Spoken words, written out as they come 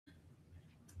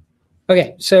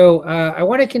Okay, so I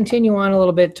want to continue on a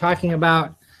little bit talking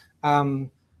about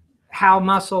how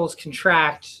muscles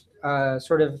contract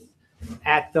sort of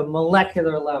at the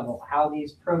molecular level, how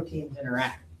these proteins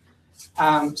interact.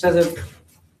 So the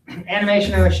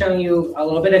animation I was showing you a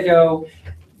little bit ago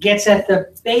gets at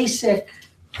the basic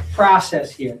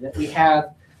process here, that we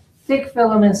have thick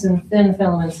filaments and thin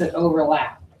filaments that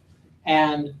overlap.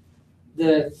 And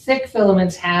the thick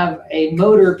filaments have a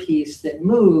motor piece that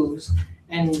moves,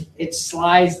 and it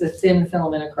slides the thin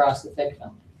filament across the thick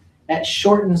filament. That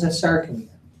shortens a sarcomere.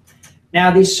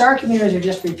 Now, these sarcomeres are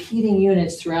just repeating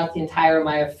units throughout the entire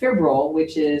myofibril,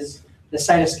 which is the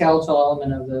cytoskeletal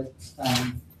element of the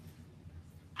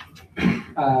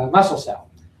muscle cell.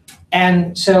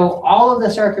 And so all of the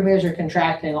sarcomeres are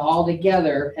contracting all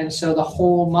together, and so the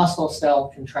whole muscle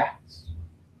cell contracts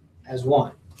as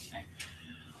one.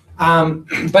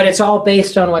 But it's all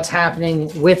based on what's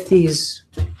happening with these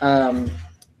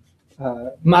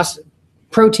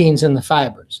proteins in the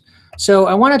fibers. So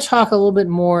I want to talk a little bit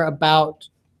more about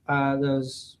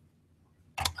those,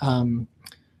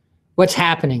 what's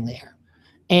happening there.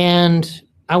 And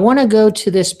I want to go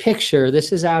to this picture.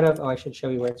 This is out of, oh, I should show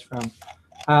you where it's from.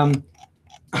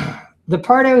 The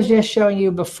part I was just showing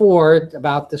you before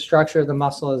about the structure of the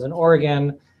muscle as an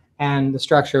organ and the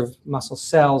structure of muscle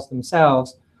cells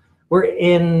themselves, we're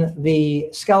in the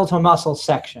skeletal muscle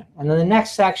section. And then the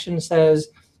next section says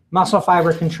muscle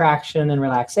fiber contraction and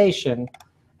relaxation.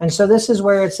 And so this is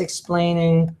where it's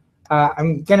explaining,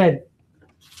 I'm going to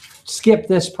skip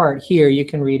this part here. You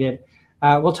can read it.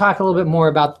 We'll talk a little bit more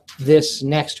about this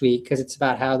next week because it's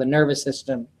about how the nervous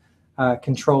system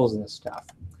controls this stuff.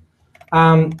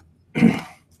 And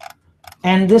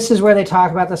this is where they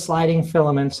talk about the sliding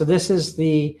filaments. So this is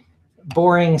the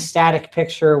boring static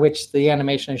picture, which the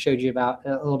animation I showed you about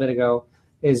a little bit ago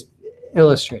is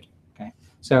illustrating. Okay,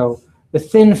 so the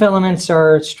thin filaments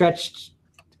are stretched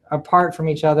apart from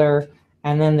each other,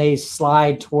 and then they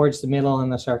slide towards the middle,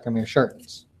 and the sarcomere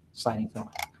shortens, sliding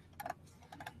filament.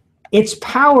 It's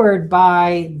powered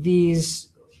by these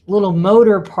little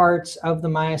motor parts of the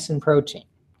myosin protein.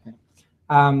 Okay.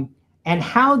 And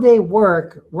how they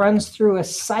work runs through a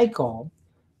cycle.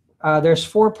 There's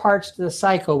 4 parts to the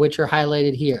cycle, which are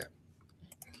highlighted here.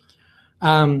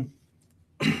 And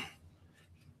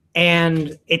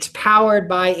it's powered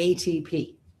by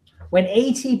ATP. When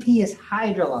ATP is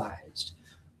hydrolyzed,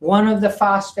 one of the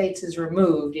phosphates is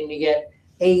removed, and you get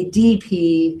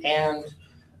ADP and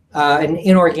an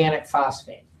inorganic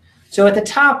phosphate. So at the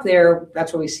top there,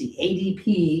 that's what we see.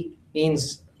 ADP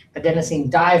means adenosine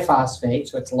diphosphate,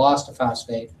 so it's lost a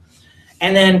phosphate.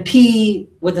 And then P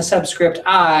with the subscript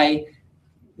I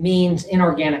means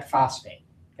inorganic phosphate.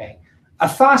 Okay? A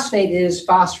phosphate is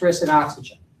phosphorus and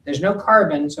oxygen. There's no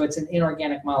carbon, so it's an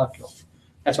inorganic molecule.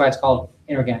 That's why it's called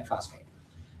inorganic phosphate.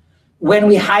 When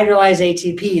we hydrolyze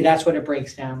ATP, that's what it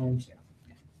breaks down into.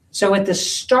 So at the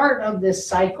start of this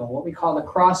cycle, what we call the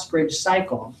cross-bridge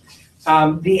cycle,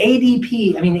 the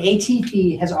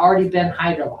ATP has already been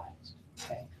hydrolyzed.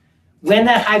 Okay? When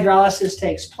that hydrolysis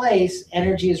takes place,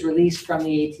 energy is released from the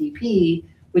ATP,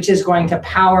 which is going to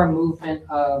power movement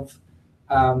of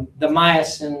the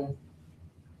myosin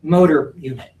motor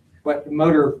unit,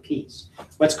 motor piece,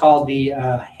 what's called the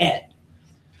head.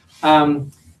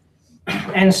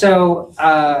 And so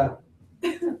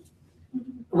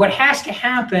what has to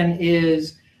happen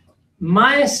is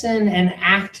myosin and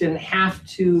actin have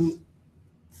to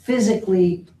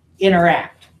physically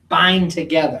interact, bind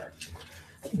together.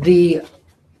 The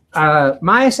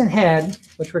myosin head,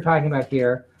 which we're talking about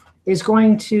here, is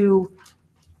going to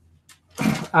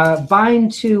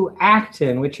bind to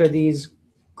actin, which are these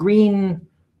green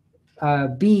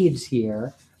beads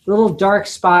here. The little dark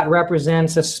spot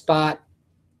represents a spot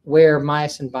where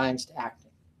myosin binds to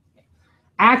actin.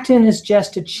 Actin is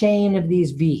just a chain of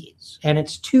these beads, and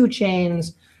it's 2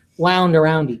 chains wound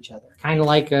around each other, kind of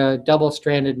like a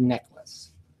double-stranded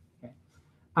necklace. Okay.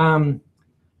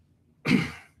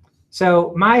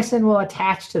 So myosin will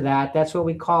attach to that. That's what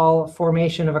we call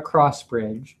formation of a cross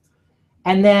bridge.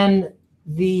 And then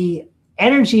the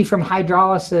energy from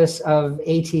hydrolysis of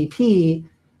ATP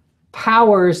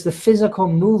powers the physical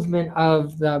movement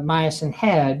of the myosin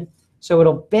head, so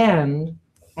it'll bend,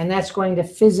 and that's going to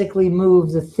physically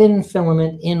move the thin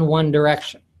filament in one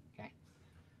direction. Okay.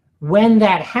 When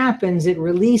that happens, it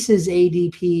releases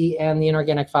ADP and the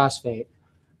inorganic phosphate.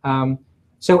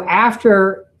 So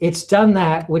after it's done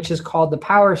that, which is called the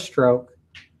power stroke,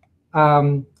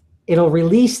 it'll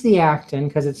release the actin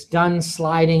because it's done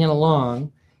sliding it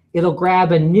along. It'll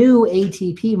grab a new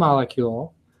ATP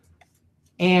molecule,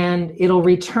 and it'll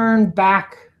return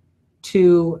back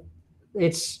to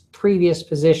its previous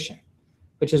position.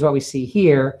 which is what we see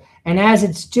here. And as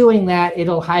it's doing that,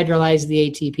 it'll hydrolyze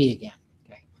the ATP again.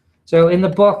 Okay. So in the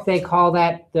book, they call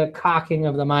that the cocking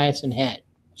of the myosin head.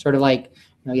 Sort of like,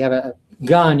 you have a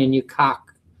gun and you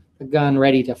cock the gun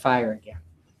ready to fire again.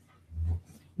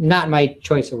 Not my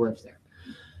choice of words there.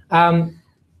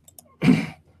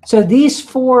 So these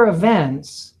 4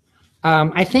 events,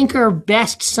 I think, are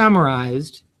best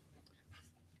summarized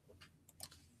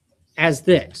as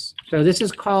this. So this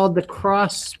is called the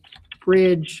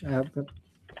cross-bridge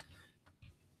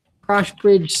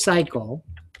cycle.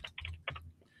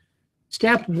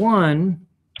 Step 1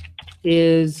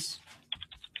 is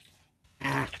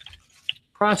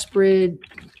cross-bridge,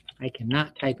 I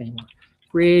cannot type anymore,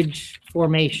 bridge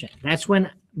formation. That's when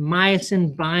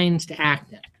myosin binds to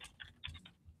actin.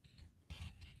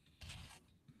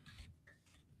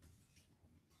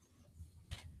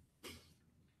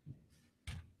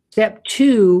 Step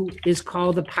 2 is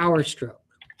called the power stroke.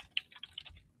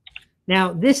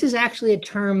 Now, this is actually a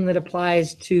term that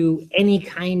applies to any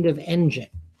kind of engine,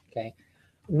 okay?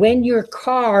 When your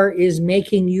car is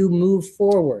making you move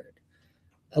forward,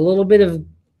 a little bit of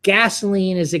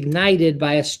gasoline is ignited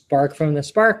by a spark from the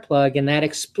spark plug, and that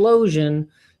explosion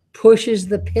pushes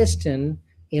the piston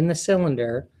in the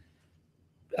cylinder,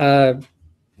 I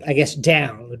guess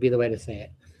down would be the way to say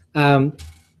it.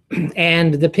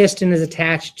 And the piston is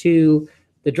attached to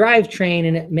the drivetrain,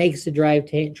 and it makes the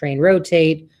drivetrain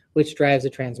rotate, which drives the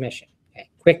transmission. Okay.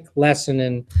 Quick lesson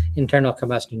in internal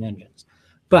combustion engines.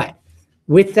 But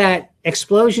with that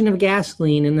explosion of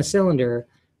gasoline in the cylinder,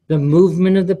 the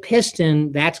movement of the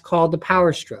piston, that's called the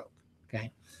power stroke.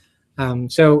 Okay.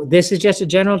 So this is just a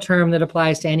general term that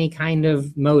applies to any kind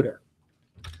of motor.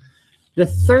 The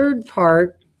third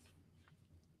part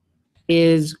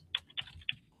is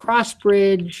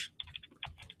cross-bridge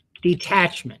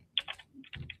detachment.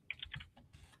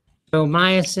 So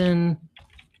myosin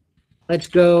lets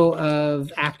go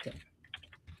of actin.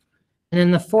 And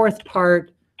then the fourth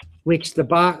part, which the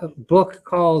book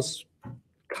calls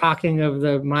cocking of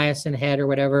the myosin head or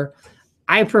whatever,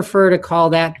 I prefer to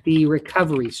call that the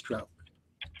recovery stroke.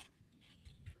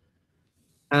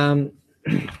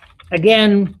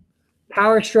 Again,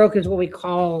 power stroke is what we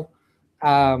call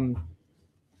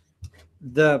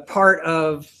the part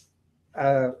of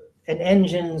an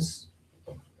engine's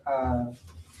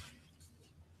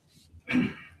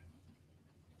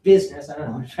business, I don't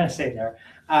know what I'm trying to say there,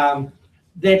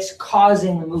 that's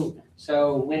causing the movement.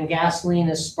 So when gasoline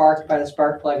is sparked by the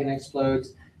spark plug and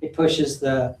explodes, it pushes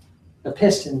the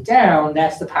piston down.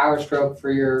 That's the power stroke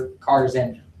for your car's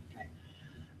engine.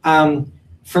 Okay.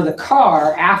 For the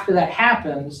car, after that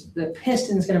happens, the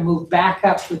piston is going to move back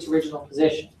up to its original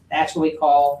position. That's what we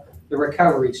call the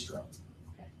recovery stroke.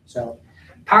 Okay. So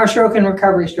power stroke and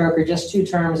recovery stroke are just 2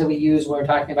 terms that we use when we're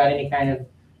talking about any kind of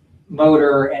motor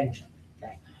or engine.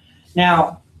 Okay.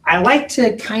 Now, I like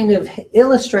to kind of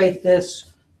illustrate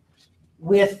this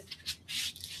with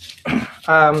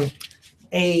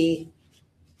a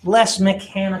less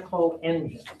mechanical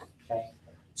engine. Okay.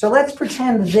 So let's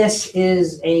pretend this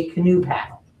is a canoe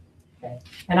paddle. Okay.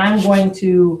 And I'm going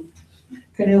to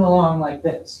canoe along like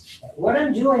this. Okay. What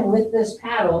I'm doing with this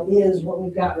paddle is what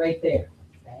we've got right there.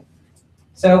 Okay.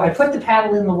 So I put the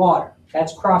paddle in the water.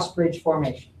 That's cross-bridge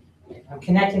formation. Okay. I'm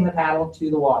connecting the paddle to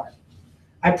the water.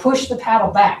 I push the paddle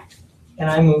back and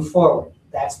I move forward.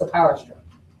 That's the power stroke.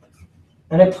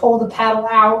 And I pull the paddle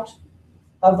out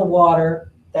of the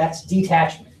water. That's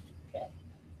detachment. Okay.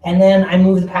 And then I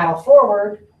move the paddle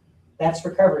forward. That's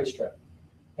recovery stroke.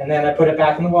 And then I put it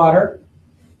back in the water.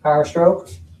 Power stroke,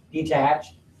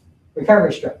 detach,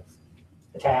 recovery stroke.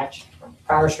 Attach,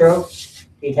 power stroke,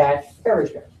 detach, recovery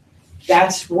stroke.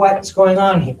 That's what's going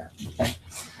on here. Okay.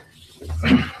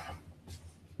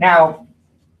 Now,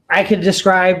 I could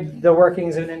describe the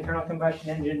workings of an internal combustion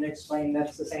engine and explain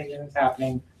that's the same thing that's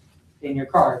happening in your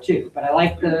car too. But I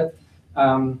like the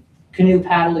canoe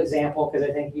paddle example because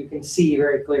I think you can see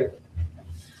very clearly.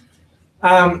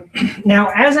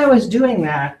 Now, as I was doing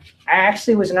that, I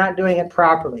actually was not doing it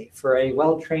properly for a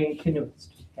well-trained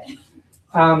canoeist. Okay.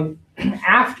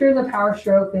 After the power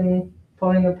stroke and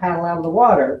pulling the paddle out of the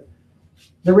water,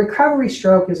 the recovery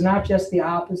stroke is not just the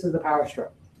opposite of the power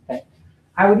stroke. Okay.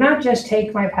 I would not just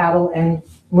take my paddle and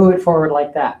move it forward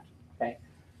like that. Okay.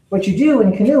 What you do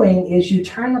in canoeing is you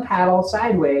turn the paddle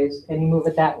sideways and you move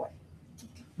it that way.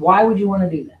 Why would you want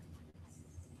to do that?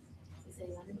 Save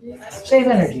energy. Save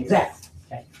energy, exactly.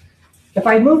 Okay. If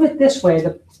I move it this way,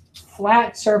 the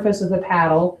flat surface of the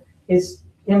paddle is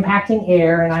impacting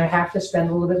air, and I have to spend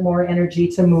a little bit more energy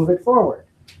to move it forward.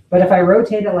 But if I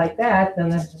rotate it like that, then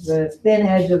the thin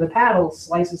edge of the paddle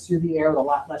slices through the air with a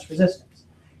lot less resistance.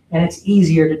 And it's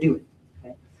easier to do it.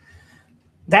 Okay?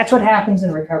 that's what happens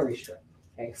in recovery stroke.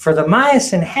 Okay? For the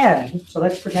myosin head, so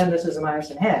let's pretend this is a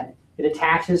myosin head. It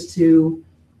attaches to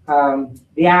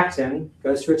the actin,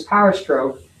 goes through its power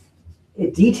stroke.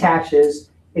 It detaches.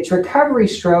 Its recovery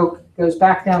stroke goes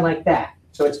back down like that.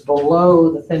 So it's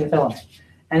below the thin filament.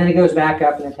 And then it goes back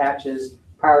up and attaches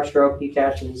power stroke,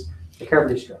 detaches,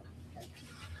 recovery stroke.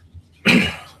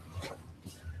 Okay.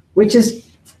 Which is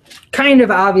kind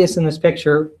of obvious in this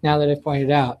picture now that I've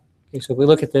pointed out. Okay, so if we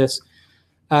look at this,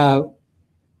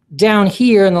 down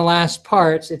here in the last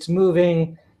parts, it's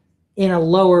moving in a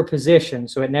lower position,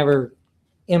 so it never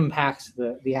impacts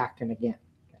the actin again.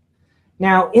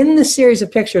 Now, in this series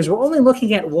of pictures, we're only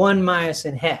looking at one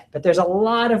myosin head, but there's a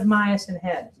lot of myosin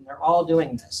heads, and they're all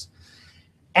doing this.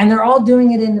 And they're all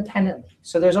doing it independently.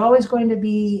 So there's always going to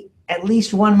be at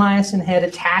least one myosin head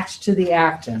attached to the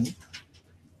actin,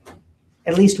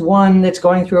 at least one that's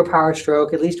going through a power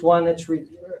stroke, at least one that's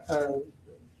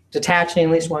detaching,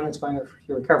 at least one that's going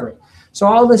through recovery. So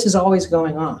all this is always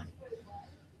going on.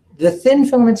 The thin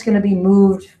filament's going to be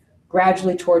moved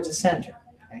gradually towards the center.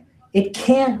 Okay? It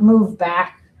can't move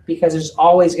back because it's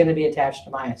always going to be attached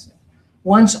to myosin.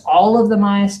 Once all of the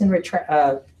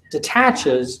myosin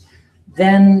detaches,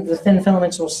 then the thin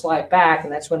filaments will slide back,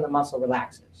 and that's when the muscle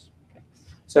relaxes. Okay?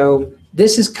 So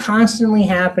this is constantly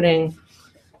happening,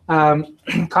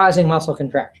 causing muscle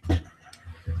contraction.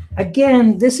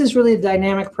 Again, this is really a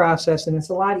dynamic process, and it's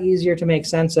a lot easier to make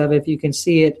sense of if you can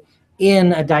see it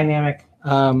in a dynamic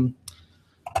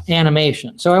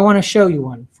animation. So I want to show you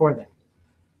one for that.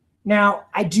 Now,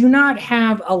 I do not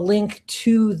have a link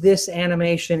to this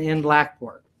animation in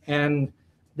Blackboard, and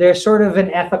there's sort of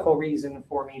an ethical reason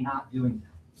for me not doing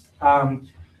that.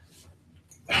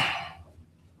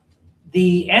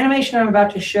 The animation I'm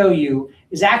about to show you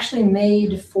is actually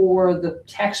made for the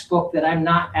textbook that I'm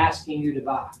not asking you to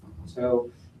buy.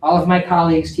 So all of my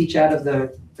colleagues teach out of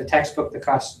the textbook that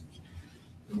costs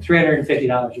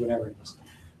 $350 or whatever it is.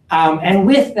 And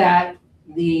with that,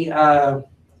 the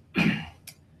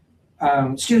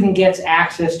student gets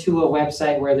access to a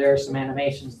website where there are some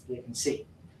animations that they can see.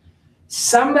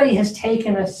 Somebody has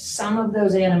taken some of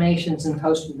those animations and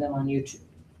posted them on YouTube.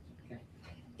 Okay.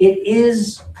 It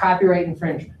is copyright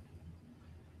infringement.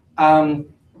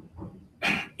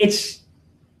 It's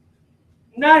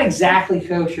not exactly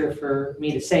kosher for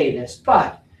me to say this,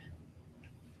 but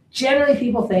generally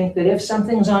people think that if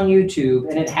something's on YouTube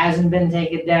and it hasn't been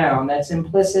taken down, that's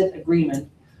implicit agreement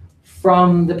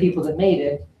from the people that made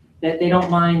it, that they don't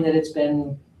mind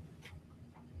that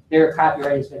their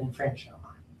copyright has been infringed on.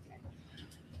 Okay.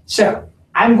 So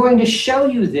I'm going to show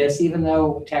you this, even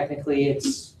though technically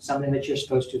it's something that you're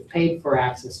supposed to have paid for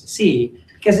access to see,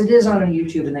 because it is on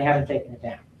YouTube and they haven't taken it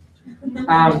down.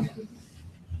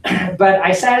 But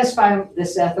I satisfy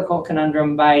this ethical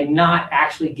conundrum by not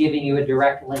actually giving you a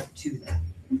direct link to that.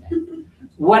 Okay.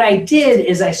 What I did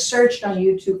is I searched on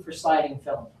YouTube for sliding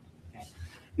filament. Okay.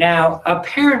 Now,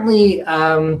 apparently,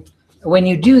 when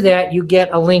you do that, you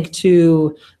get a link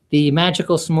to the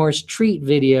Magical S'mores Treat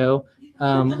video,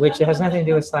 which has nothing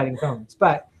to do with sliding filaments.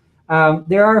 But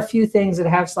there are a few things that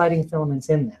have sliding filaments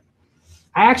in them.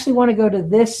 I actually want to go to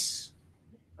this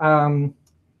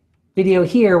video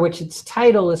here, which its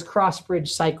title is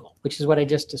Cross-Bridge Cycle, which is what I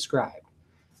just described.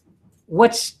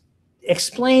 What's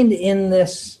explained in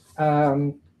this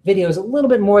video is a little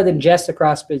bit more than just a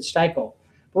cross-bridge cycle.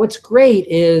 But what's great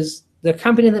is the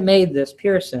company that made this,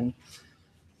 Pearson,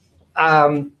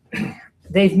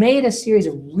 they've made a series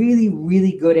of really,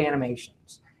 really good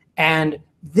animations. And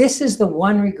this is the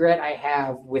one regret I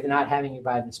have with not having you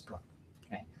buy this book.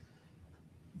 Okay.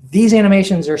 These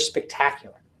animations are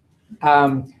spectacular.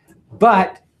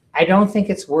 But I don't think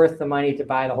it's worth the money to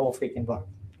buy the whole freaking book.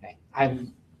 Okay.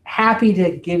 I'm happy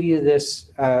to give you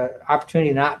this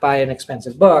opportunity to not buy an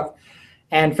expensive book.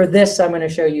 And for this, I'm going to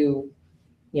show you,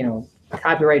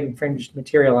 copyright infringed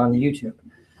material on YouTube.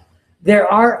 There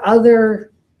are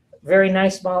other very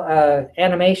nice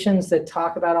animations that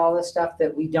talk about all this stuff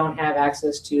that we don't have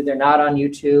access to. They're not on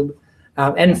YouTube.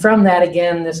 And from that,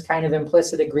 again, this kind of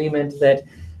implicit agreement that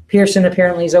Pearson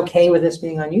apparently is okay with this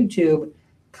being on YouTube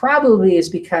probably is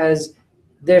because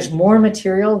there's more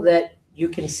material that you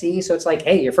can see. So it's like,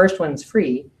 hey, your first one's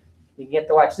free. You get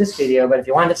to watch this video, but if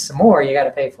you wanted some more, you got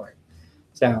to pay for it.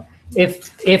 So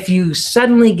if you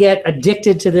suddenly get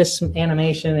addicted to this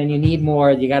animation and you need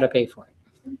more, you got to pay for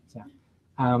it.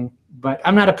 So, but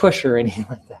I'm not a pusher or anything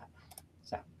like that.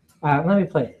 So let me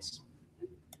play this.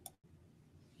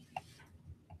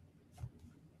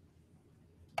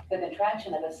 The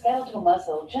contraction of a skeletal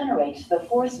muscle generates the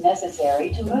force necessary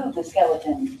to move the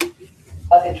skeleton.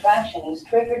 A contraction is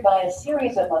triggered by a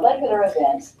series of molecular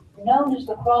events known as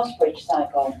the cross-bridge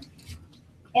cycle.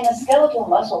 In a skeletal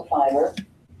muscle fiber,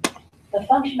 the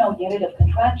functional unit of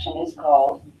contraction is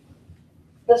called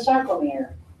the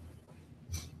sarcomere.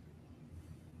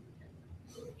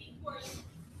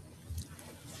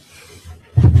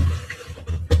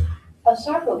 A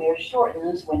sarcomere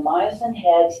shortens when myosin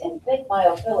heads in thick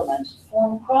myofilaments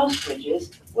form cross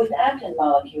bridges with actin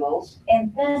molecules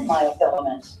in thin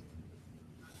myofilaments.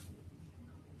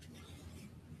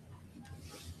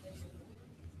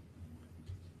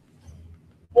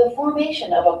 The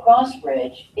formation of a cross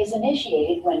bridge is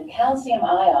initiated when calcium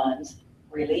ions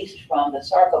released from the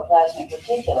sarcoplasmic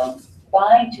reticulum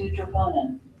bind to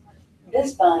troponin.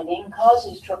 This binding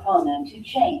causes troponin to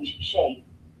change shape.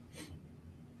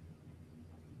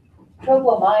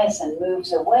 Tropomyosin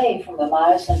moves away from the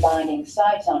myosin-binding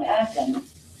sites on actin,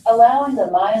 allowing the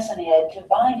myosin head to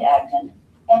bind actin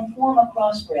and form a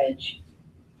cross bridge.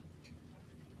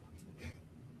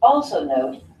 Also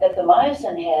note that the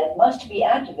myosin head must be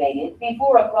activated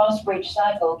before a cross bridge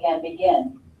cycle can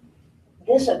begin.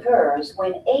 This occurs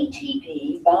when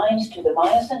ATP binds to the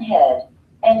myosin head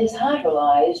and is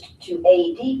hydrolyzed to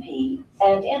ADP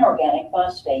and inorganic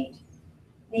phosphate.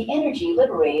 The energy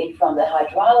liberated from the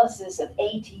hydrolysis of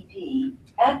ATP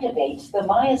activates the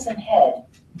myosin head,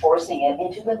 forcing it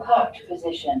into the cocked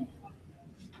position.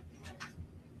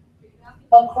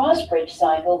 A cross-bridge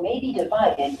cycle may be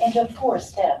divided into 4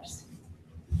 steps.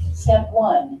 Step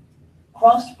 1,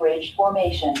 cross-bridge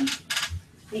formation.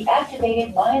 The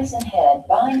activated myosin head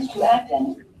binds to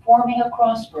actin, forming a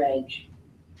cross bridge.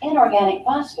 Inorganic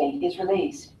phosphate is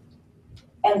released,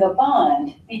 and the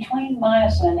bond between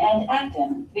myosin and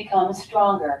actin becomes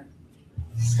stronger.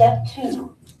 Step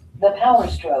 2, the power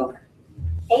stroke.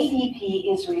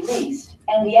 ADP is released,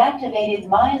 and the activated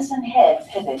myosin head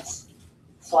pivots,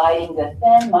 sliding the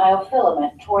thin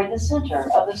myofilament toward the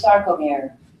center of the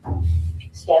sarcomere.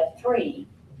 Step 3,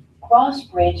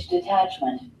 cross-bridge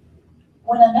detachment.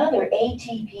 When another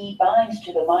ATP binds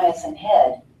to the myosin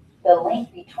head, the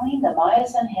link between the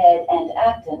myosin head and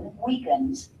actin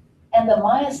weakens, and the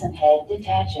myosin head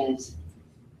detaches.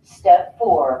 Step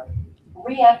 4,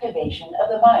 reactivation of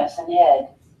the myosin head.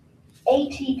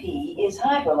 ATP is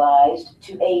hydrolyzed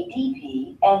to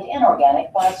ADP and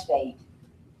inorganic phosphate.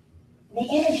 The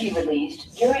energy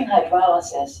released during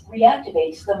hydrolysis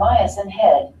reactivates the myosin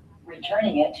head,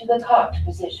 returning it to the cocked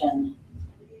position.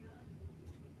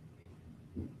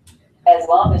 As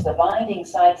long as the binding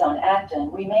sites on actin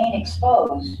remain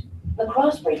exposed, the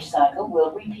cross-bridge cycle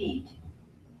will repeat.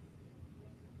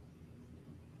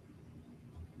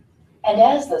 And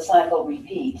as the cycle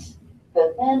repeats,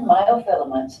 the thin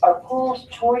myofilaments are pulled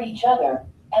toward each other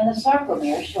and the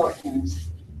sarcomere shortens.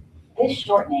 This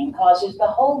shortening causes the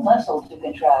whole muscle to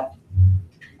contract.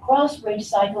 Cross-bridge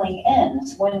cycling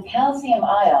ends when calcium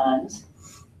ions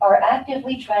are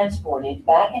actively transported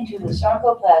back into the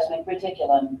sarcoplasmic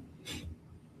reticulum.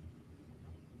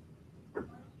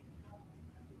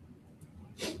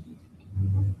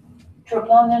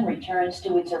 Troponin returns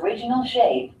to its original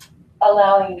shape,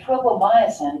 allowing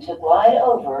tropomyosin to glide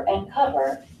over and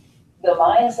cover the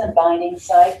myosin binding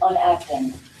site on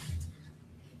actin.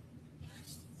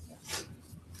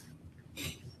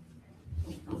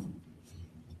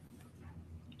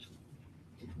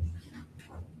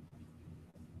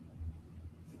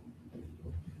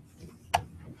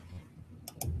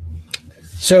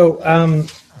 So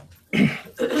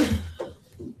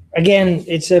again,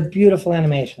 it's a beautiful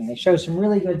animation. They show some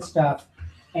really good stuff,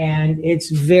 and it's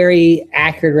very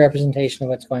accurate representation of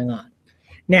what's going on.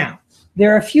 Now,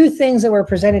 there are a few things that were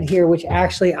presented here which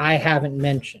actually I haven't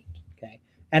mentioned, okay?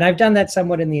 And I've done that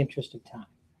somewhat in the interest of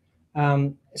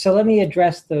time. So let me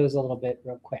address those a little bit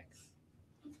real quick.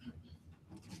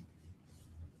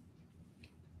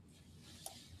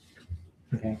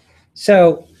 Okay,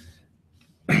 so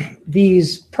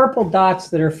these purple dots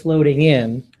that are floating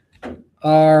in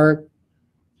are,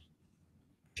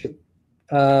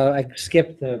 I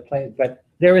skipped the play, but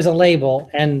there is a label,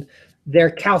 and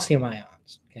they're calcium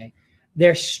ions, okay?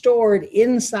 They're stored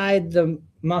inside the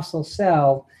muscle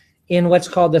cell in what's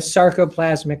called the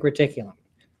sarcoplasmic reticulum.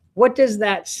 What does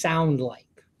that sound like?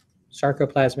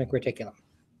 Sarcoplasmic reticulum.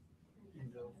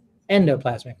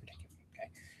 Endoplasmic reticulum, okay?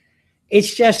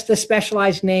 It's just the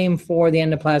specialized name for the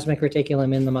endoplasmic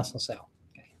reticulum in the muscle cell.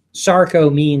 Okay? Sarco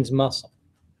means muscle.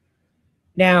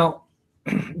 Now,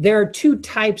 there are 2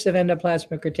 types of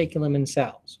endoplasmic reticulum in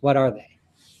cells. What are they?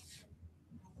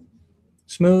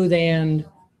 Smooth and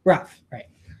rough, right?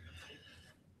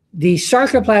 The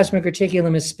sarcoplasmic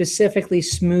reticulum is specifically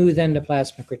smooth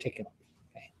endoplasmic reticulum,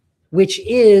 okay, which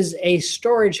is a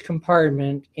storage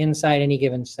compartment inside any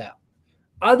given cell.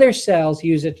 Other cells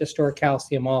use it to store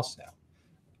calcium also.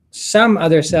 Some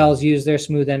other cells use their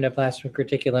smooth endoplasmic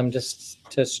reticulum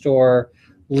to store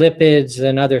lipids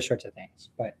and other sorts of things.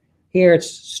 But here it's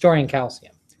storing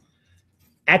calcium.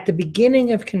 At the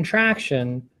beginning of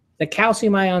contraction, the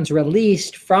calcium ions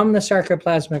released from the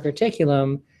sarcoplasmic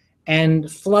reticulum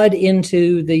and flood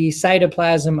into the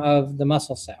cytoplasm of the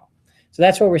muscle cell. So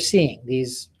that's what we're seeing.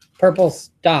 These purple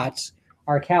dots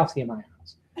are calcium ions.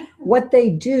 What they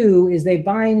do is they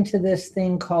bind to this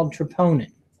thing called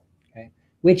troponin, okay,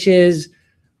 which is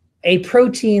a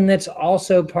protein that's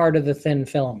also part of the thin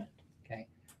filament, okay?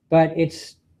 But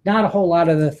it's not a whole lot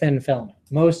of the thin filament.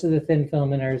 Most of the thin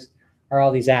filamenters are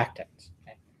all these actins.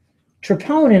 Okay?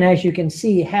 Troponin, as you can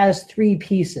see, has 3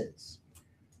 pieces.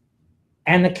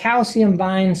 And the calcium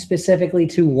binds specifically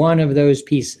to one of those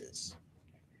pieces.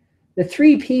 The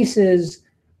 3 pieces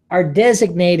are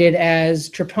designated as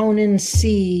troponin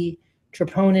C,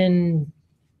 troponin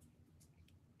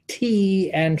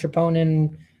T, and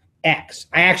troponin X.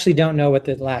 I actually don't know what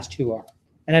the last 2 are,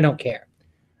 and I don't care.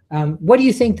 What do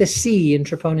you think the C in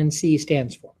troponin C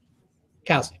stands for?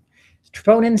 Calcium.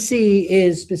 Troponin C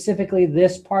is specifically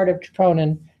this part of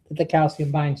troponin that the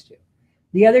calcium binds to.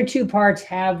 The other 2 parts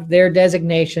have their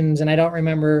designations, and I don't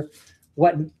remember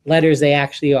what letters they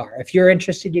actually are. If you're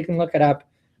interested, you can look it up.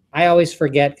 I always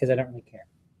forget because I don't really care.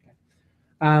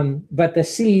 But the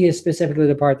C is specifically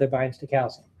the part that binds to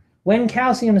calcium. When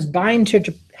calcium has bound to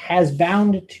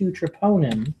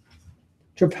troponin,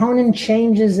 troponin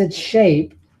changes its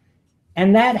shape,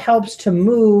 and that helps to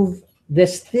move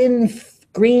this thin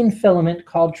green filament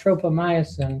called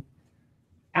tropomyosin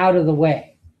out of the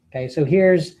way. Okay, so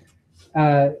here's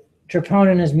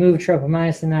troponin has moved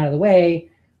tropomyosin out of the way,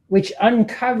 which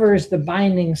uncovers the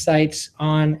binding sites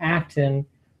on actin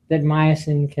that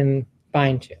myosin can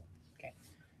bind to. Okay.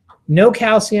 No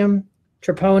calcium,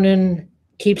 troponin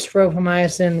keeps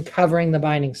tropomyosin covering the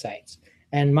binding sites,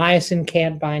 and myosin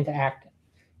can't bind to actin.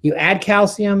 You add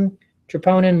calcium,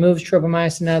 troponin moves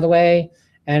tropomyosin out of the way,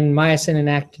 and myosin and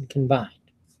actin can bind.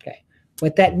 Okay.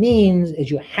 What that means is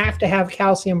you have to have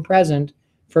calcium present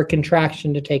for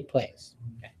contraction to take place.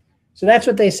 Okay. So that's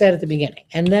what they said at the beginning.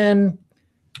 And then,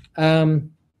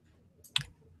 come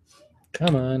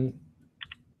on,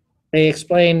 they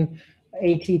explain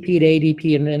ATP to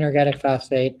ADP and energetic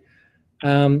phosphate.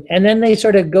 And then they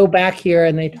sort of go back here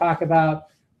and they talk about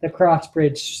the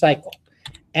cross-bridge cycle.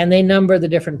 And they number the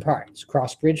different parts.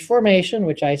 Cross-bridge formation,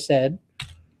 which I said.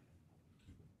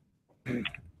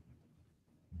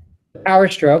 Power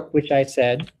stroke, which I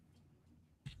said.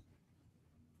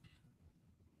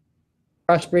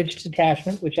 Cross-bridge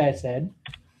detachment, which I said.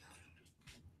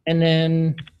 And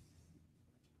then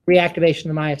reactivation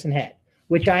of the myosin head,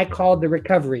 which I called the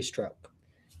recovery stroke.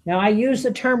 Now, I use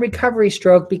the term recovery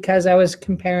stroke because I was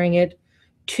comparing it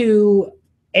to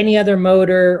any other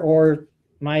motor or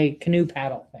my canoe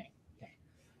paddle thing. Okay.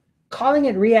 Calling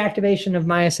it reactivation of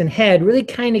myosin head really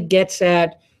kind of gets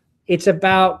at, it's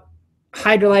about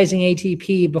hydrolyzing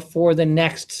ATP before the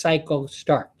next cycle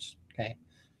starts. Okay.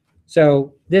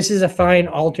 So this is a fine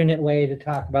alternate way to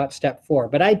talk about step 4,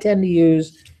 but I tend to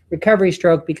use recovery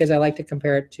stroke because I like to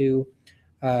compare it to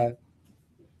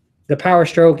the power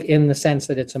stroke in the sense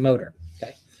that it's a motor.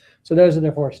 Okay, so those are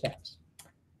the 4 steps.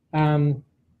 Yada,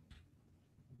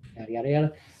 yada,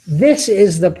 yada. This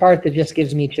is the part that just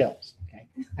gives me chills. Okay,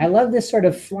 I love this sort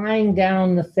of flying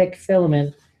down the thick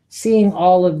filament, seeing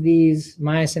all of these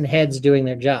myosin heads doing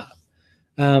their job.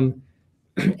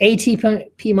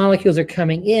 ATP molecules are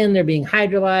coming in, they're being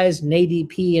hydrolyzed, and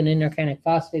ADP and inorganic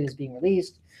phosphate is being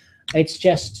released. It's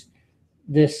just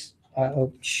this,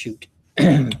 oh, shoot.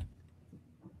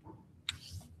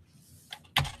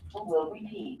 Will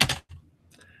repeat.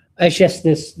 It's just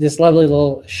this lovely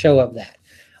little show of that.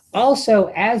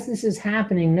 Also, as this is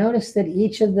happening, notice that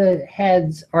each of the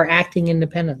heads are acting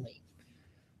independently.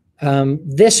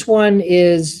 This one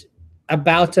is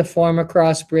about to form a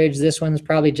cross bridge. This one's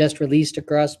probably just released a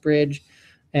cross bridge.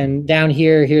 And down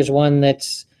here, here's one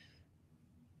that's,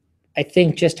 I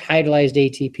think, just hydrolyzed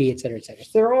ATP, et cetera, et cetera.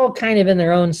 So they're all kind of in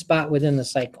their own spot within the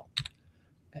cycle.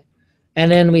 Okay. And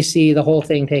then we see the whole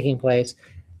thing taking place.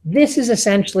 This is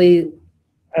essentially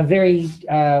a very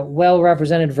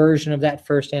well-represented version of that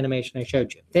first animation I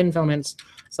showed you. Thin filaments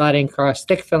sliding across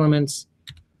thick filaments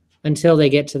until they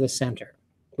get to the center,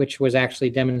 which was actually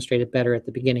demonstrated better at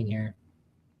the beginning here.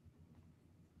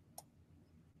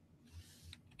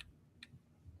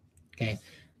 Okay,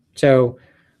 so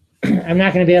I'm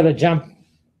not going to be able to jump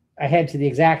ahead to the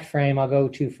exact frame. I'll go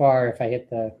too far if I hit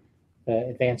the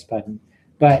advanced button.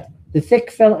 But the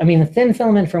thin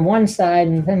filament from one side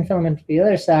and the thin filament to the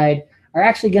other side are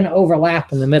actually going to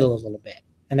overlap in the middle a little bit.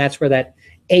 And that's where that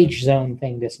H zone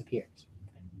thing disappears.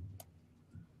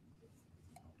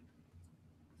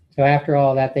 So after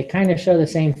all that, they kind of show the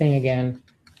same thing again,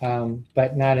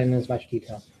 but not in as much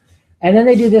detail. And then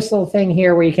they do this little thing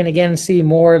here where you can again see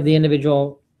more of the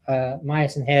individual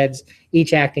myosin heads,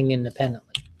 each acting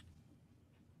independently.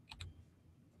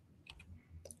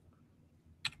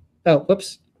 Oh,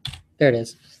 whoops. There it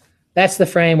is. That's the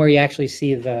frame where you actually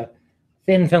see the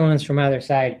thin filaments from either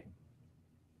side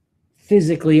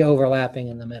physically overlapping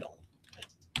in the middle.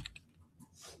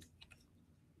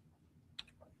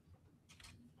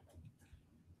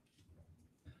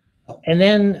 And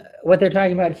then what they're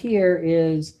talking about here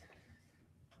is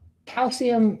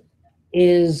calcium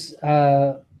is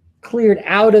cleared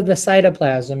out of the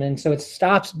cytoplasm, and so it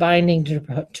stops binding to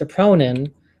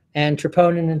troponin, and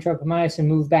troponin and tropomyosin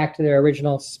move back to their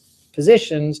original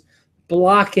positions,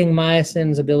 blocking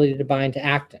myosin's ability to bind to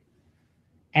actin.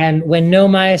 And when no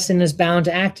myosin is bound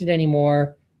to actin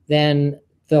anymore, then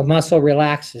the muscle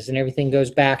relaxes and everything goes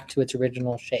back to its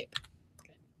original shape.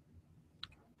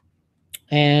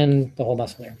 And the whole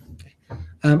muscle there.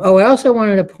 Oh, I also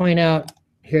wanted to point out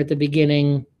here at the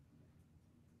beginning,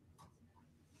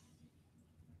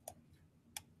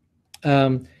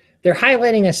 they're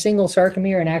highlighting a single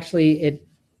sarcomere, and actually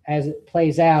as it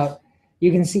plays out,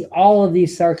 you can see all of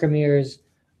these sarcomeres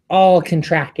all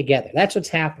contract together. That's what's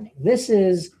happening. This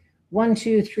is 1,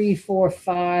 2, 3, 4,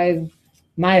 5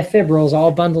 myofibrils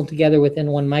all bundled together within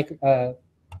one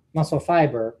muscle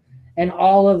fiber. And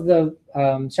all of the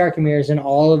sarcomeres and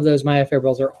all of those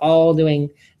myofibrils are all doing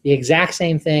the exact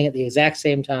same thing at the exact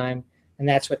same time, and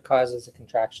that's what causes the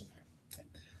contraction there.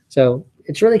 So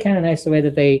it's really kind of nice the way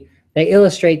that they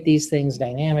illustrate these things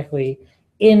dynamically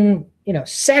in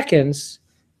seconds,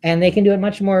 and they can do it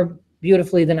much more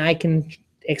beautifully than I can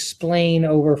explain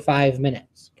over 5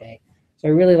 minutes. Okay, so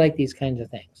I really like these kinds of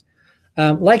things.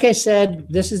 Like I said,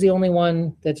 this is the only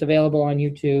one that's available on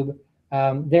YouTube.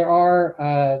 There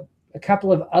are a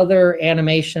couple of other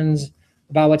animations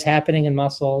about what's happening in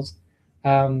muscles.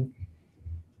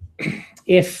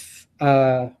 If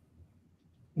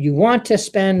you want to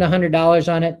spend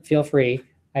 $100 on it, feel free.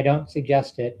 I don't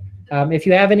suggest it. If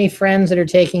you have any friends that are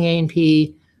taking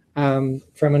A&P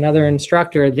from another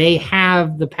instructor, they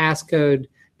have the passcode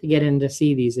to get in to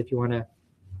see these if you want to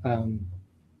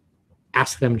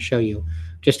ask them to show you,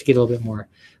 just to get a little bit more.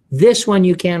 This one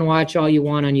you can watch all you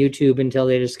want on YouTube until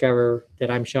they discover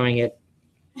that I'm showing it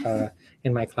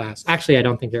in my class. Actually, I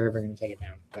don't think they're ever going to take it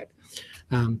down. But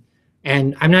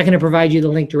and I'm not going to provide you the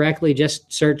link directly.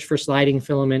 Just search for sliding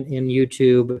filament in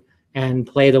YouTube and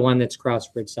play the one that's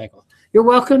cross-bridge cycle. You're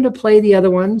welcome to play the other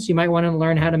ones. You might want to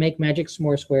learn how to make magic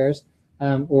s'more squares,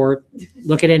 or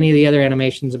look at any of the other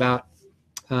animations about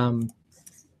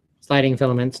sliding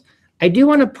filaments. I do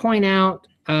want to point out,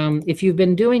 if you've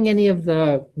been doing any of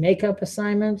the makeup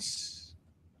assignments,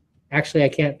 actually I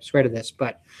can't swear to this,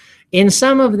 but in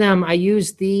some of them I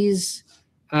use these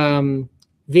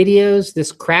videos,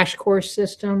 this crash course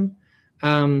system.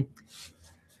 The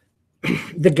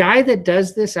guy that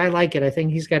does this, I like it. I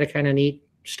think he's got a kind of neat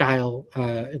style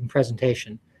in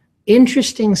presentation.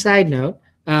 Interesting side note,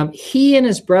 he and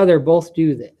his brother both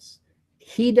do this.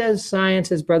 He does science,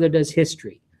 his brother does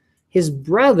history. His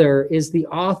brother is the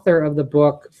author of the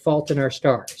book Fault in Our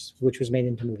Stars, which was made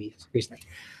into movies recently.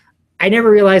 I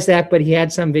never realized that, but he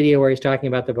had some video where he's talking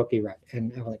about the book he wrote.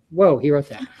 And I'm like, whoa, he wrote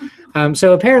that.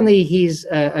 So apparently he's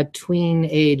a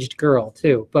tween-aged girl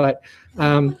too. But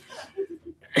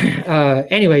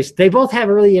anyways, they both have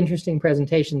a really interesting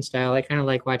presentation style. I kind of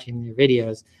like watching their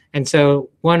videos. And so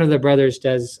one of the brothers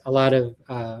does a lot of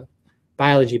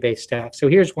biology-based stuff. So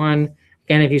here's one,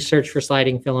 again, if you search for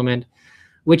sliding filament,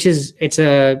 which is, it's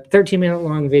a 13-minute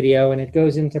long video, and it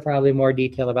goes into probably more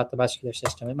detail about the muscular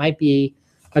system. It might be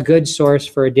a good source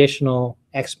for additional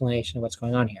explanation of what's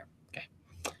going on here. Okay.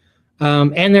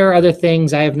 And there are other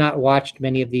things. I have not watched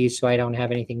many of these, so I don't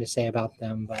have anything to say about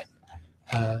them, but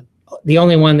the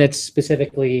only one that's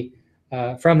specifically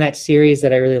from that series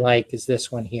that I really like is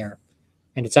this one here.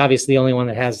 And it's obviously the only one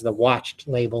that has the watched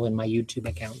label in my YouTube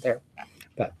account there.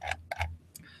 But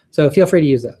so feel free to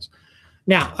use those.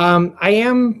 Now, I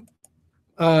am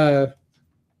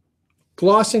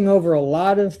glossing over a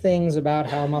lot of things about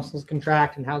how muscles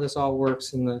contract and how this all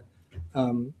works in the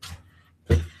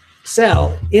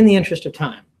cell in the interest of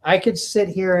time. I could sit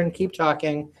here and keep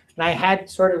talking, and I had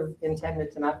sort of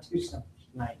intended to not do so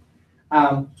tonight.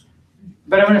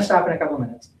 But I'm going to stop in a couple of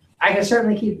minutes. I can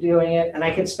certainly keep doing it, and I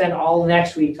could spend all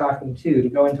next week talking too, to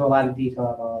go into a lot of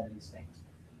detail about all of these things.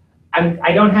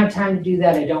 I don't have time to do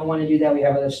that. I don't want to do that. We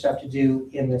have other stuff to do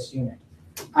in this unit.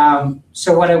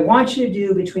 So what I want you to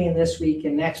do between this week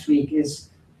and next week is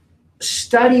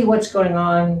study what's going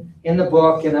on in the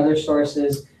book and other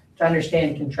sources to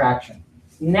understand contraction.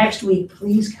 Next week,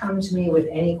 please come to me with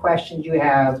any questions you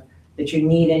have that you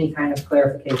need any kind of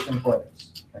clarification for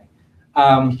this. Okay.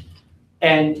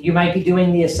 And you might be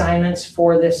doing the assignments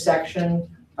for this section.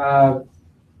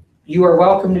 You are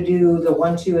welcome to do the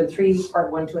 1, 2, and 3,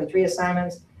 part 1, 2, and 3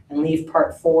 assignments, and leave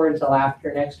part 4 until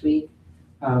after next week.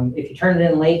 If you turn it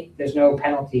in late, there's no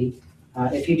penalty.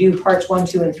 If you do parts 1,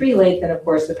 2, and 3 late, then of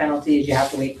course the penalty is you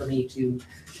have to wait for me to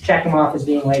check them off as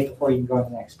being late before you can go on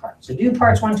the next part. So do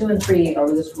parts 1, 2, and 3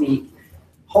 over this week.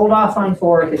 Hold off on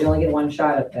 4 because you only get one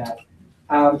shot at that.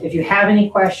 If you have any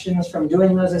questions from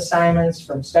doing those assignments,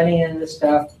 from studying this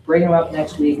stuff, bring them up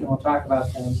next week and we'll talk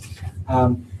about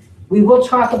them. We will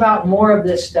talk about more of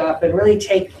this stuff and really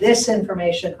take this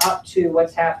information up to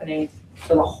what's happening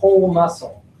for the whole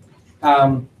muscle.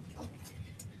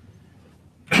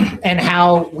 And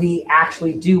how we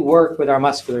actually do work with our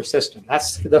muscular system.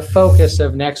 That's the focus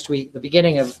of next week, the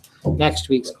beginning of next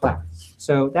week's class.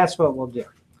 So that's what we'll do.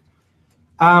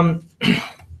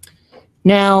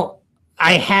 Now,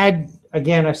 I had,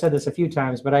 again, I've said this a few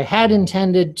times, but I had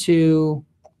intended to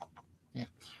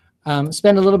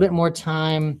spend a little bit more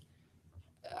time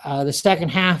the second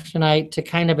half tonight to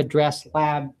kind of address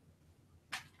lab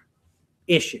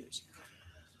issues.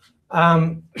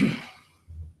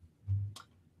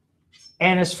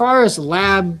 And as far as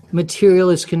lab material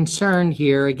is concerned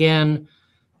here, again,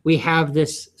 we have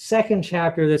this second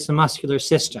chapter that's the muscular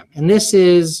system. And this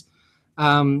is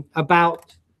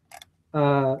about,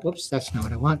 whoops, that's not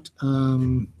what I want.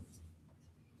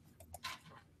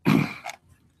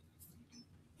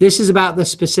 This is about the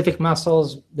specific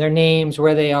muscles, their names,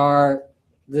 where they are,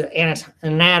 the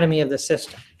anatomy of the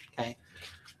system, okay?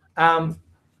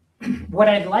 What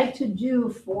I'd like to do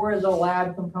for the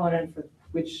lab component,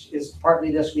 which is partly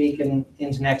this week and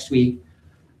into next week,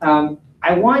 I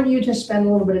want you to spend a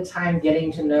little bit of time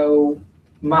getting to know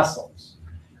muscles.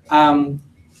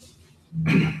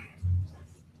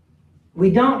 We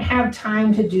don't have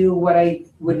time to do what I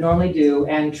would normally do,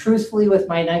 and truthfully with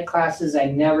my night classes, I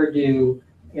never do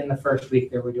in the first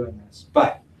week that we're doing this.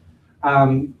 But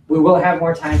we will have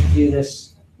more time to do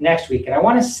this next week. And I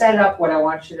want to set up what I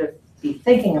want you to be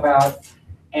thinking about,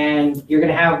 and you're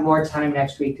going to have more time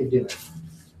next week to do it.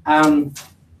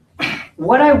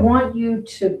 What I want you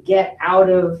to get out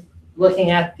of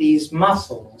looking at these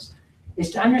muscles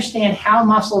is to understand how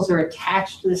muscles are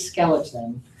attached to the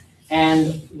skeleton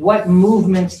and what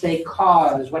movements they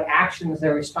cause, what actions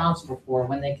they're responsible for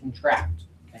when they contract.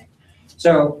 Okay?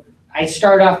 So I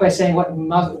start off by saying what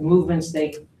movements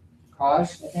they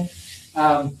cause, I think.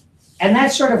 And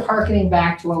that's sort of hearkening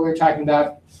back to what we were talking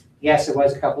about. Yes, it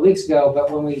was a couple weeks ago,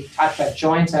 but when we talked about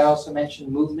joints, I also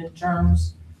mentioned movement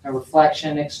terms. A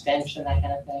reflection, extension, that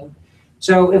kind of thing.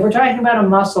 So if we're talking about a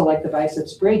muscle like the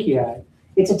biceps brachii,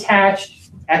 it's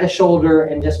attached at the shoulder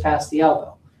and just past the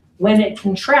elbow. When it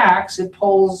contracts, it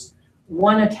pulls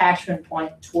one attachment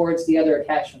point towards the other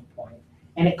attachment point,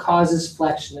 and it causes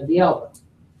flexion of the elbow.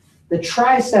 The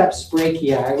triceps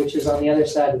brachii, which is on the other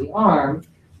side of the arm,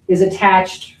 is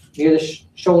attached near the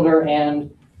shoulder and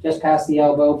just past the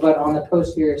elbow, but on the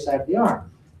posterior side of the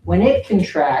arm. When it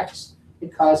contracts,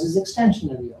 it causes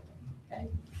extension of the elbow. Okay?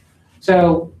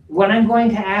 So what I'm going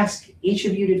to ask each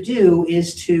of you to do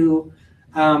is to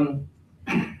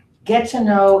get to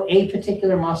know a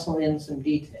particular muscle in some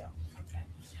detail.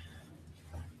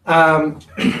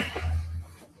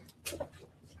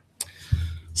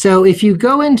 So if you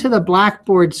go into the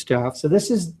Blackboard stuff, so this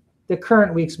is the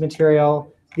current week's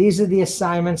material. These are the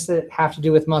assignments that have to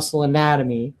do with muscle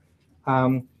anatomy.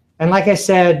 And like I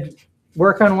said,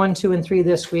 work on 1, 2, and 3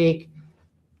 this week.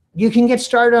 You can get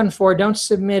started on 4. Don't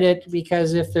submit it,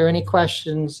 because if there are any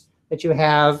questions that you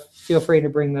have, feel free to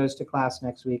bring those to class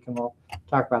next week, and we'll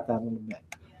talk about that in a little bit.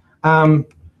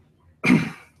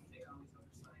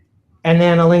 And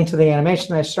then a link to the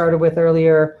animation I started with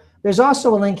earlier. There's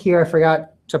also a link here. I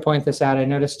forgot to point this out. I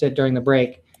noticed it during the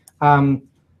break.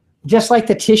 Just like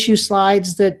the tissue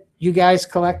slides that you guys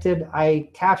collected, I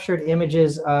captured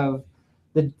images of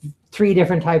the 3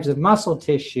 different types of muscle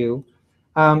tissue.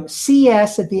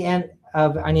 CS at the end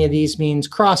of any of these means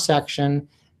cross-section.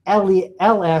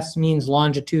 LS means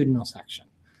longitudinal section.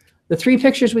 The 3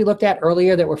 pictures we looked at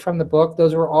earlier that were from the book,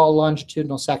 those were all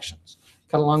longitudinal sections,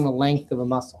 cut along the length of a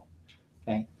muscle.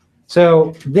 Okay,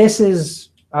 so this is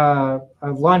a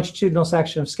longitudinal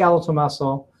section of skeletal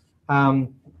muscle.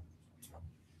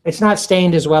 It's not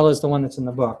stained as well as the one that's in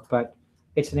the book, but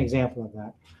it's an example of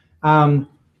that.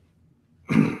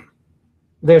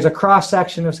 There's a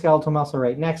cross-section of skeletal muscle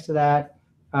right next to that.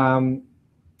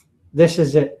 This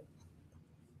is it.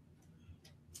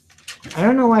 I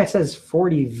don't know why it says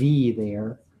 40V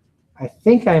there. I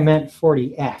think I meant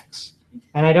 40X.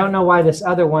 And I don't know why this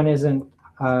other one isn't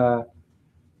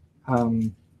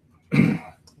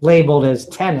labeled as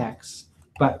 10X,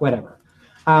 but whatever.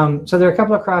 So there are a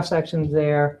couple of cross sections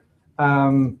there.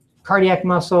 Cardiac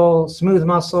muscle, smooth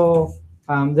muscle.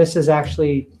 This is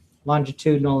actually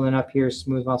longitudinal, and up here is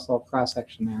smooth muscle cross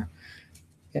section there.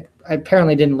 I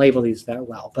apparently didn't label these that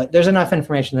well, but there's enough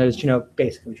information that is,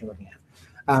 basically what you're looking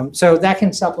at. So that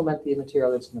can supplement the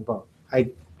material that's in the book.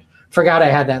 I forgot I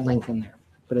had that link in there,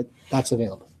 but that's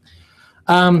available.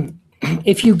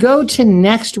 If you go to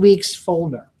next week's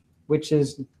folder, which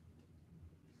is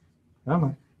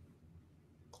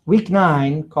week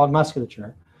 9, called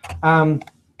musculature,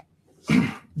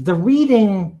 the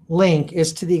reading link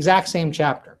is to the exact same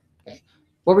chapter. Okay?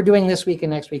 What we're doing this week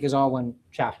and next week is all one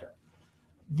chapter.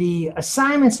 The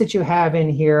assignments that you have in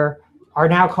here are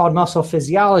now called muscle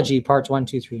physiology, parts 1,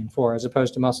 2, 3, and 4, as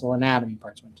opposed to muscle anatomy,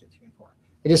 parts 1, 2, 3, and 4.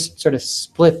 They just sort of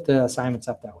split the assignments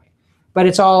up that way. But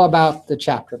it's all about the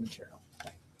chapter material.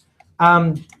 Okay.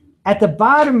 At the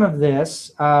bottom of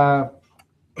this,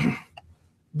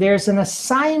 there's an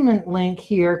assignment link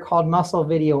here called muscle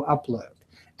video upload.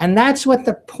 And that's what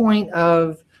the point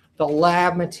of the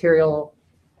lab material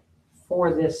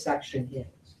for this section is.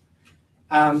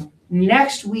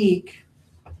 Next week,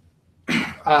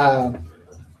 we're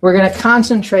going to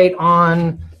concentrate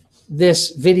on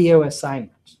this video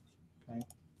assignment.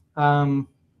 Okay?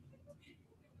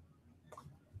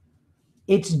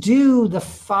 It's due the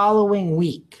following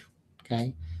week.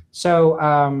 Okay,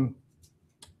 so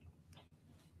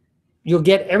you'll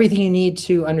get everything you need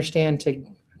to understand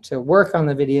to work on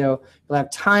the video. You'll have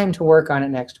time to work on it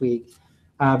next week,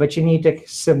 but you need to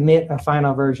submit a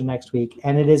final version next week,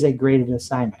 and it is a graded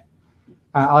assignment.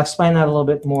 I'll explain that a little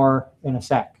bit more in a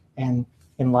sec and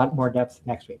in a lot more depth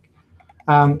next week.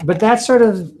 But that's sort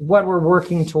of what we're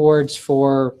working towards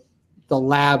for the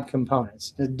lab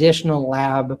components, additional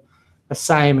lab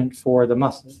assignment for the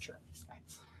musculature.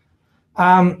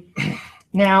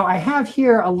 Now I have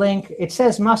here a link. It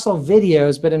says muscle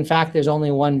videos, but in fact there's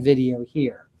only one video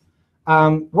here.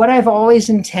 What I've always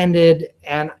intended,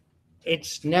 and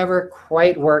it's never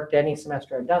quite worked any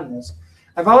semester I've done this,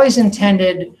 I've always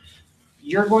intended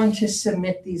you're going to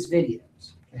submit these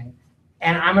videos, okay?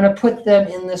 And I'm going to put them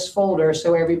in this folder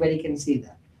so everybody can see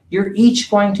them. You're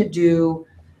each going to do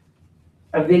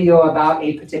a video about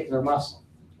a particular muscle.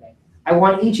 Okay? I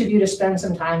want each of you to spend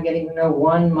some time getting to know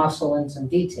one muscle in some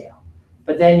detail.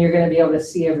 But then you're going to be able to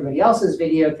see everybody else's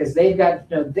video because they've got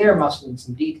to know their muscle in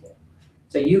some detail.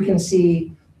 So you can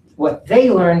see what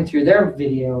they learned through their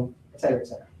video, et cetera, et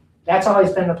cetera. That's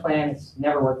always been the plan. It's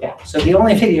never worked out. So the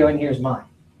only video in here is mine.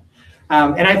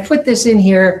 And I put this in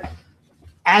here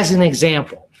as an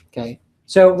example. Okay.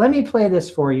 So let me play this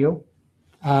for you.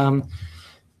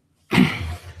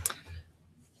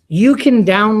 You can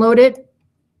download it.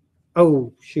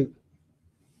 Oh, shoot.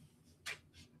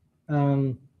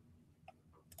 Oh,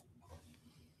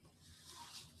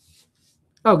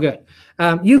 good.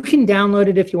 You can download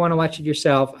it if you want to watch it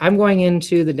yourself. I'm going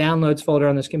into the downloads folder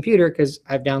on this computer because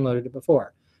I've downloaded it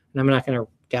before, and I'm not going to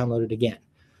download it again.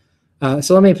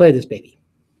 So let me play this baby.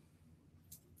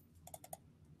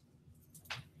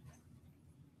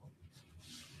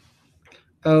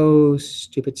 Oh,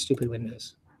 stupid, stupid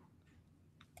Windows.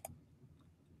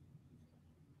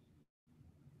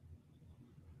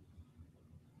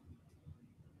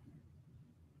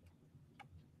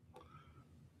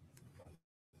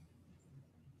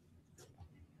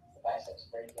 Biceps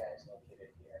brachii is located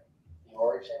here. The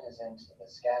origin is into the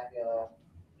scapula,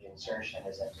 the insertion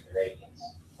is into the radius.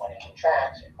 When it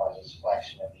contracts, it causes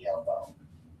flexion of the elbow.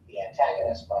 The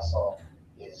antagonist muscle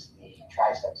is the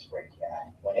triceps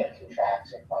brachii. When it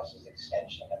contracts, it causes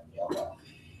extension of the elbow.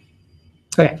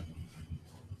 Okay.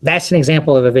 That's an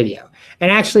example of a video. And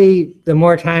actually, the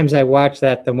more times I watch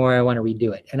that, the more I want to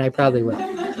redo it. And I probably will.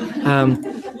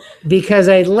 Because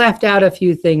I left out a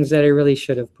few things that I really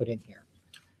should have put in here.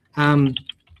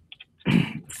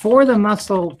 For the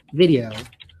muscle video,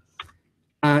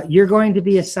 you're going to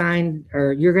be assigned,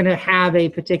 or you're going to have a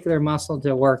particular muscle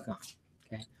to work on.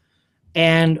 Okay.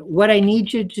 And what I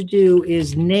need you to do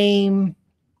is name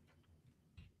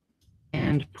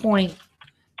and point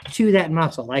to that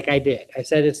muscle like I did. I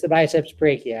said it's the biceps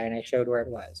brachii, and I showed where it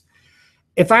was.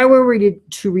 If I were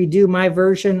to redo my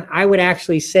version, I would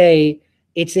actually say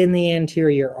it's in the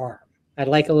anterior arm. I'd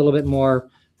like a little bit more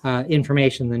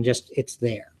information than just it's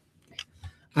there.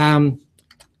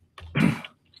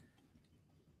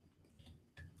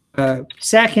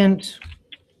 Second,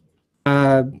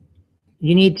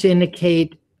 you need to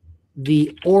indicate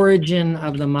the origin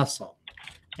of the muscle.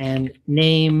 and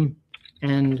name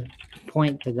and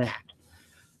point to that.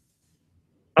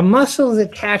 A muscle is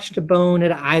attached to bone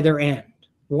at either end.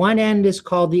 One end is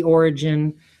called the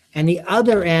origin, and the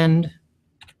other end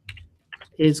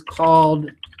is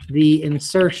called the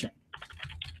insertion.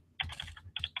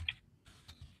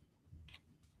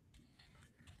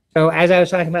 So as I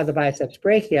was talking about the biceps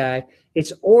brachii,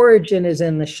 its origin is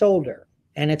in the shoulder,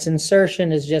 and its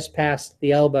insertion is just past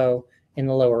the elbow in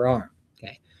the lower arm.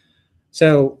 Okay,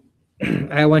 so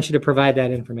I want you to provide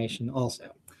that information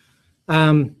also.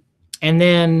 And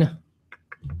then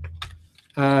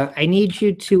I need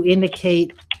you to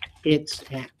indicate its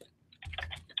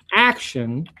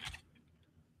action,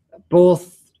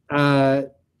 both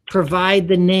provide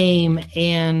the name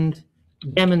and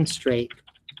demonstrate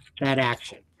that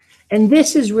action. And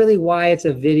this is really why it's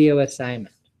a video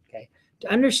assignment. Okay, to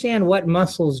understand what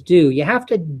muscles do, you have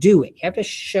to do it. You have to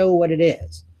show what it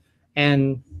is.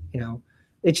 And, you know,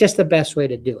 it's just the best way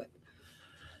to do it.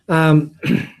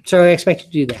 So I expect you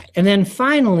to do that. And then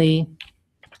finally,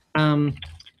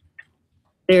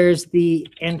 there's the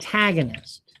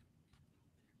antagonist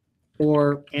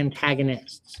or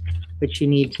antagonists, which you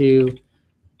need to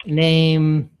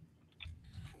name,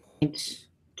 point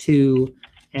to,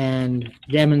 and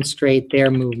demonstrate their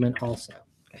movement also.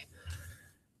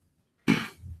 Okay.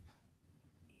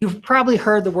 You've probably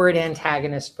heard the word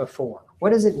antagonist before.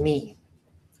 What does it mean?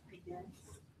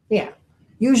 Yeah.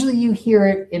 Usually you hear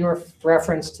it in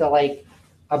reference to like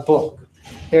a book.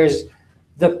 There's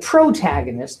the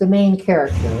protagonist, the main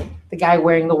character, the guy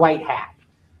wearing the white hat.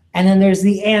 And then there's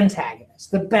the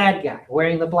antagonist, the bad guy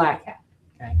wearing the black hat.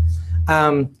 Okay.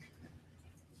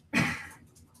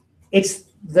 It's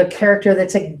the character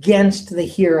that's against the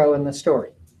hero in the story.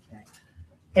 Okay.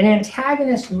 An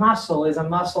antagonist muscle is a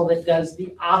muscle that does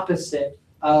the opposite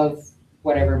of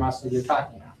whatever muscle you're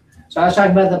talking about. So I was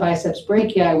talking about the biceps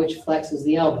brachii, which flexes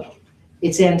the elbow.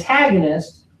 Its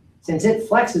antagonist, since it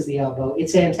flexes the elbow,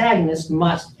 its antagonist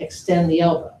must extend the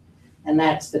elbow. And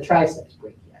that's the triceps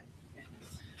brachii.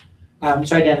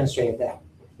 So I demonstrated that.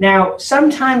 Now,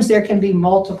 sometimes there can be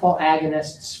multiple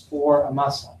agonists for a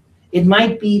muscle. It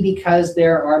might be because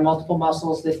there are multiple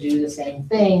muscles that do the same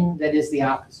thing that is the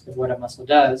opposite of what a muscle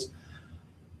does.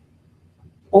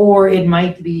 Or it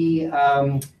might be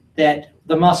that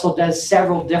the muscle does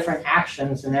several different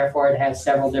actions, and therefore it has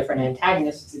several different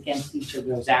antagonists against each of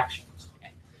those actions.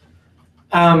 Okay.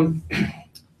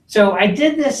 So I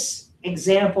did this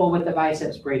example with the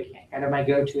biceps brachii, kind of my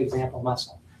go-to example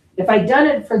muscle. If I'd done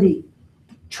it for the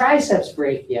triceps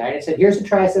brachii, I said, here's the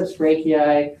triceps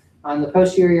brachii on the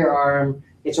posterior arm.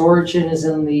 Its origin is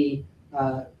in the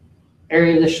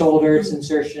area of the shoulder. Its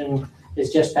insertion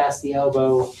is just past the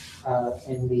elbow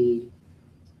in the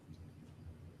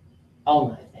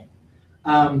ulna,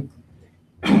 I think.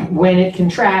 When it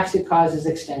contracts, it causes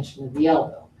extension of the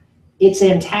elbow. Its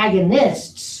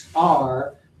antagonists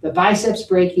are the biceps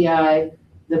brachii,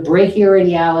 the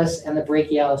brachioradialis, and the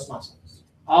brachialis muscles,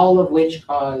 all of which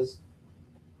cause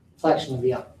flexion of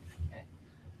the elbow. Okay.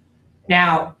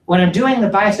 Now, when I'm doing the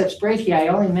biceps brachii, I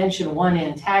only mention one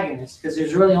antagonist because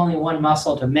there's really only one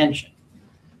muscle to mention.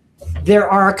 There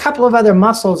are a couple of other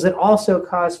muscles that also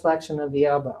cause flexion of the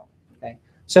elbow. Okay.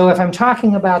 So if I'm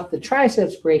talking about the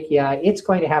triceps brachii, it's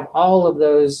going to have all of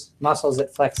those muscles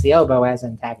that flex the elbow as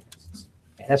antagonists.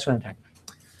 Okay, that's what I'm talking about.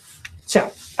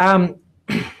 So, oh,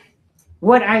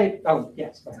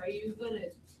 yes. Are you going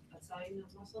to assign that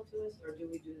muscle to us, or do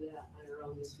we do that on our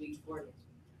own this week for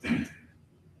you?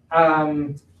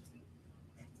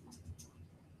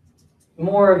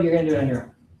 More of you're going to do it on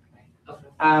your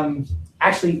own. Okay.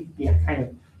 Actually, yeah, kind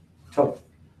of, totally.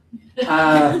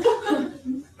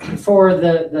 For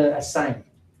the assignment.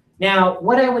 Now,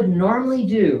 what I would normally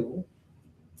do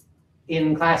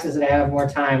in classes that I have more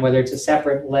time, whether it's a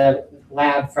separate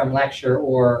lab from lecture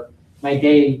or my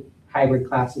day hybrid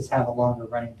classes have a longer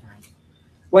running time.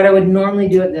 What I would normally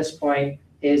do at this point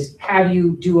is have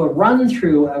you do a run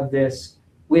through of this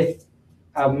with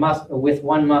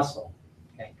one muscle,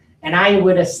 okay? And I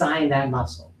would assign that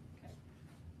muscle. Okay?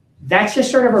 That's just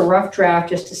sort of a rough draft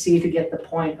just to see if you get the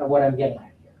point of what I'm getting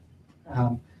at here.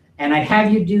 And I'd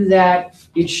have you do that.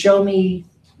 You'd show me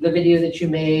the video that you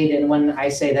made, and when I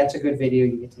say that's a good video,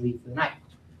 you get to leave for the night.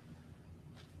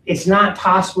 It's not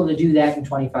possible to do that in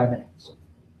 25 minutes.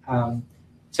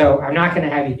 So I'm not going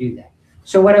to have you do that.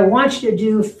 So what I want you to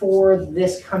do for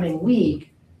this coming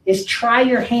week is try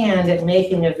your hand at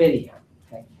making a video.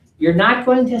 Okay? You're not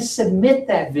going to submit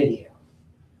that video.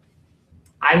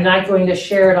 I'm not going to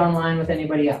share it online with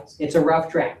anybody else. It's a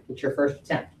rough draft. It's your first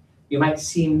attempt. It might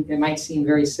seem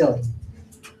very silly.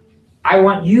 I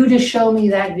want you to show me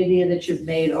that video that you've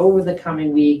made over the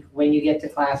coming week when you get to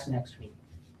class next week.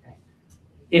 Okay.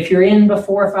 If you're in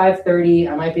before 5:30,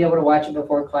 I might be able to watch it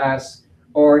before class,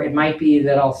 or it might be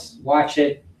that I'll watch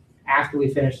it after we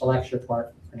finish the lecture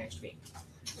part for next week.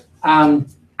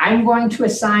 I'm going to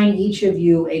assign each of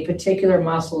you a particular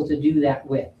muscle to do that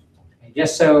with, okay,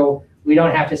 just so we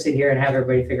don't have to sit here and have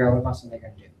everybody figure out what muscle they're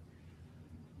going to do.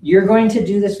 You're going to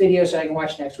do this video so I can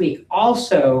watch next week.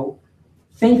 Also,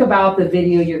 think about the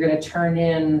video you're going to turn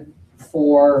in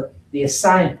for the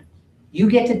assignment. You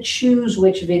get to choose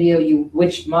which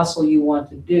which muscle you want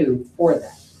to do for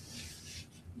that.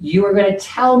 You are going to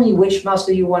tell me which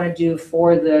muscle you want to do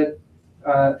for the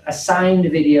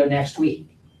assigned video next week.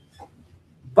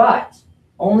 But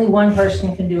only one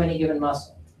person can do any given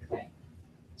muscle. Okay?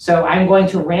 So I'm going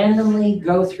to randomly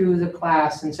go through the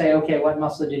class and say, okay, what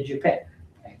muscle did you pick?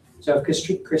 Okay. So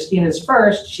if Christina's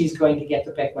first, she's going to get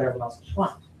to pick whatever muscle she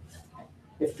wants. Okay.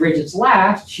 If Bridget's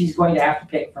last, she's going to have to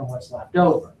pick from what's left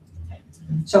over. Okay.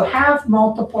 So have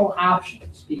multiple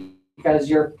options, because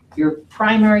your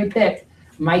primary pick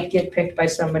might get picked by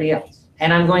somebody else.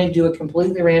 And I'm going to do it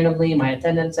completely randomly. My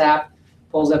attendance app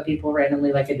pulls up people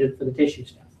randomly like I did for the tissue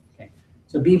stuff. Okay.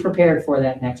 So be prepared for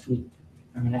that next week.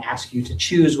 I'm going to ask you to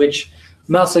choose which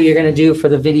muscle you're going to do for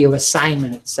the video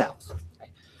assignment itself.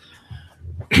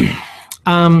 Okay.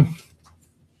 Let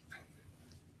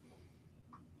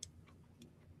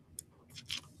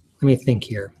me think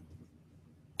here.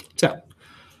 So,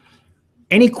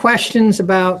 any questions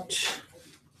about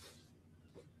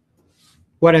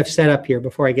what I've set up here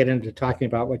before I get into talking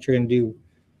about what you're going to do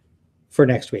for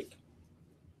next week?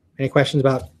 Any questions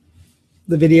about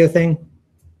the video thing?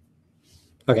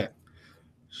 Okay.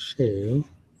 So